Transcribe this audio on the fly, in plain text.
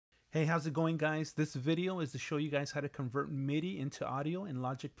Hey, how's it going, guys? This video is to show you guys how to convert MIDI into audio in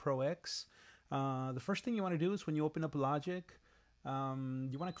Logic Pro X. The first thing you want to do is when you open up Logic, you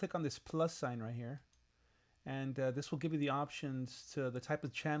want to click on this plus sign right here. And this will give you the options to the type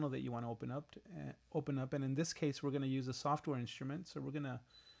of channel that you want to open up. And in this case, we're going to use a software instrument. So we're going to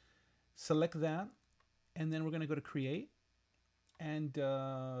select that. And then we're going to go to Create. And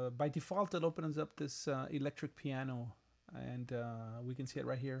by default, it opens up this electric piano. And we can see it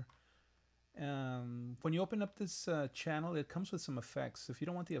right here. When you open up this channel, it comes with some effects. If you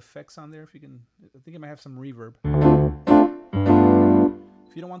don't want the effects on there, I think it might have some reverb.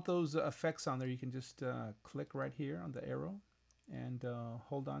 If you don't want those effects on there, you can just click right here on the arrow and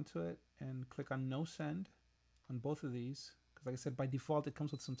hold on to it and click on no send on both of these. Because like I said, by default, it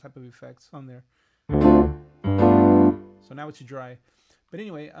comes with some type of effects on there. So now it's dry. But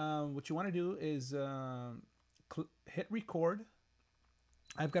anyway, what you want to do is hit record.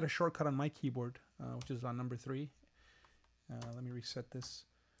 I've got a shortcut on my keyboard, which is on number 3. Let me reset this.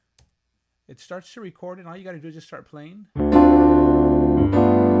 It starts to record, and all you got to do is just start playing.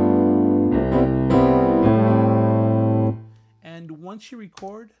 And once you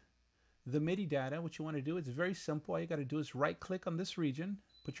record the MIDI data, what you want to do, it's very simple. All you got to do is right-click on this region,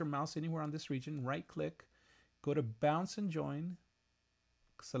 put your mouse anywhere on this region, right-click, go to Bounce and Join,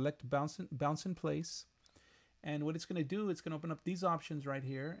 select Bounce in Place. And what it's going to do, it's going to open up these options right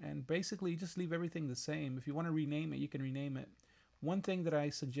here. And basically, just leave everything the same. If you want to rename it, you can rename it. One thing that I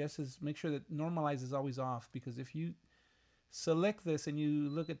suggest is make sure that Normalize is always off. Because if you select this and you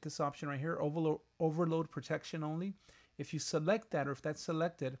look at this option right here, Overload Protection Only. If you select that, or if that's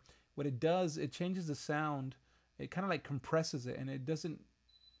selected, what it does, it changes the sound. It kind of like compresses it. And it doesn't,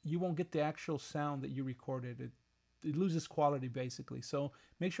 you won't get the actual sound that you recorded. It loses quality, basically. So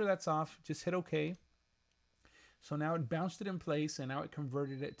make sure that's off. Just hit OK. So now it bounced it in place, and now it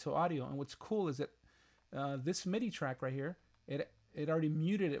converted it to audio. And what's cool is that this MIDI track right here, it already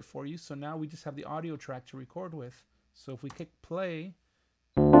muted it for you. So now we just have the audio track to record with. So if we click play,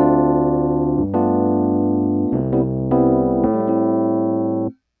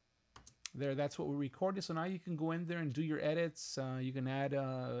 there, that's what we recorded. So now you can go in there and do your edits. You can add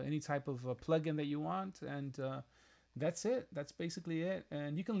any type of plugin that you want, and that's it. That's basically it.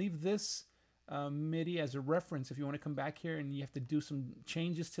 And you can leave this MIDI as a reference if you want to come back here and you have to do some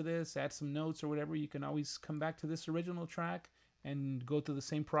changes to this, add some notes or whatever. You can always come back to this original track and go through the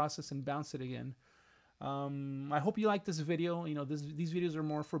same process and bounce it again. I hope you like this video. You know, these videos are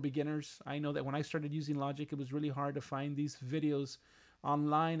more for beginners. I know that when I started using Logic, it was really hard to find these videos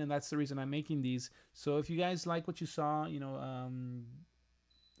online, and that's the reason I'm making these. So if you guys like what you saw, you know,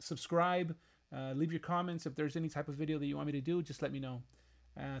 subscribe, leave your comments. If there's any type of video that you want me to do, just let me know.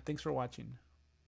 Thanks for watching.